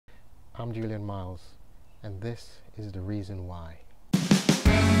I'm Julian Miles, and this is the reason why.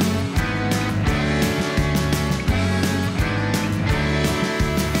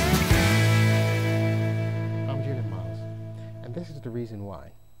 I'm Julian Miles, and this is the reason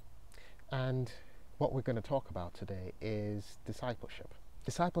why. And what we're going to talk about today is discipleship.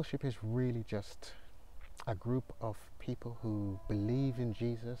 Discipleship is really just a group of people who believe in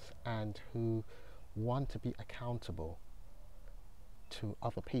Jesus and who want to be accountable to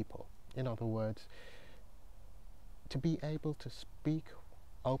other people. In other words, to be able to speak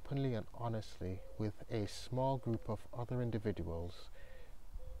openly and honestly with a small group of other individuals,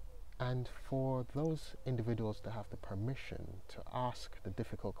 and for those individuals to have the permission to ask the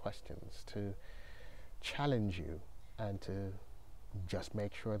difficult questions, to challenge you, and to just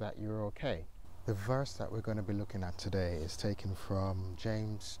make sure that you're okay. The verse that we're going to be looking at today is taken from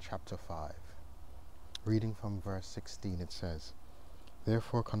James chapter 5. Reading from verse 16, it says,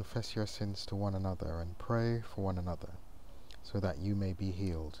 "Therefore confess your sins to one another and pray for one another, so that you may be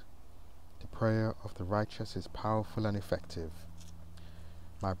healed. The prayer of the righteous is powerful and effective.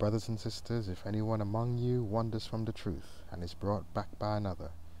 My brothers and sisters, if anyone among you wanders from the truth and is brought back by another,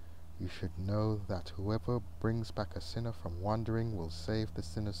 you should know that whoever brings back a sinner from wandering will save the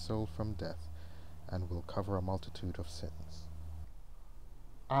sinner's soul from death and will cover a multitude of sins."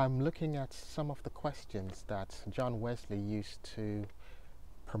 I'm looking at some of the questions that John Wesley used to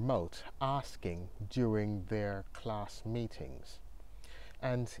promote asking during their class meetings.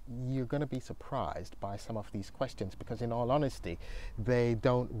 And you're going to be surprised by some of these questions because, in all honesty, they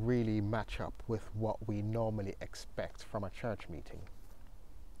don't really match up with what we normally expect from a church meeting.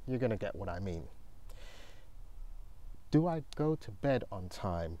 You're going to get what I mean. Do I go to bed on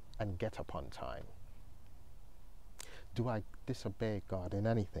time and get up on time? Do I disobey God in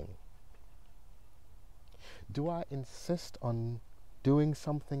anything? Do I insist on doing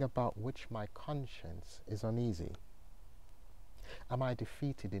something about which my conscience is uneasy? Am I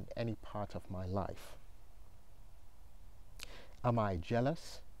defeated in any part of my life? Am I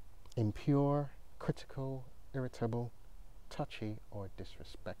jealous, impure, critical, irritable, touchy, or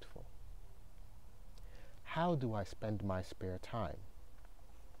disrespectful? How do I spend my spare time?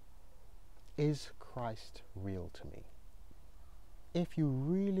 Is Christ real to me? If you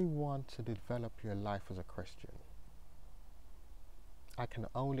really want to develop your life as a Christian, I can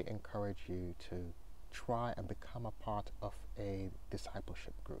only encourage you to try and become a part of a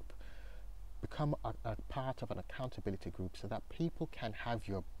discipleship group. Become a part of an accountability group so that people can have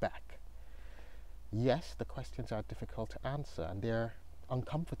your back. Yes, the questions are difficult to answer and they're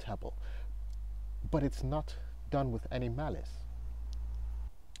uncomfortable, but it's not done with any malice.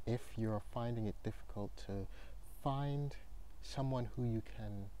 If you're finding it difficult to find someone who you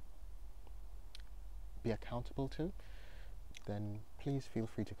can be accountable to, then please feel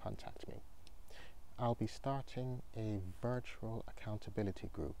free to contact me. I'll be starting a virtual accountability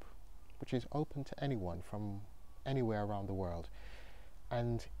group, which is open to anyone from anywhere around the world.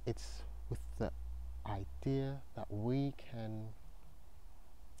 And it's with the idea that we can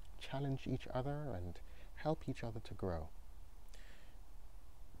challenge each other and help each other to grow.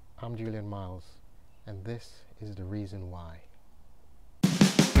 I'm Julian Miles, and this is the reason why.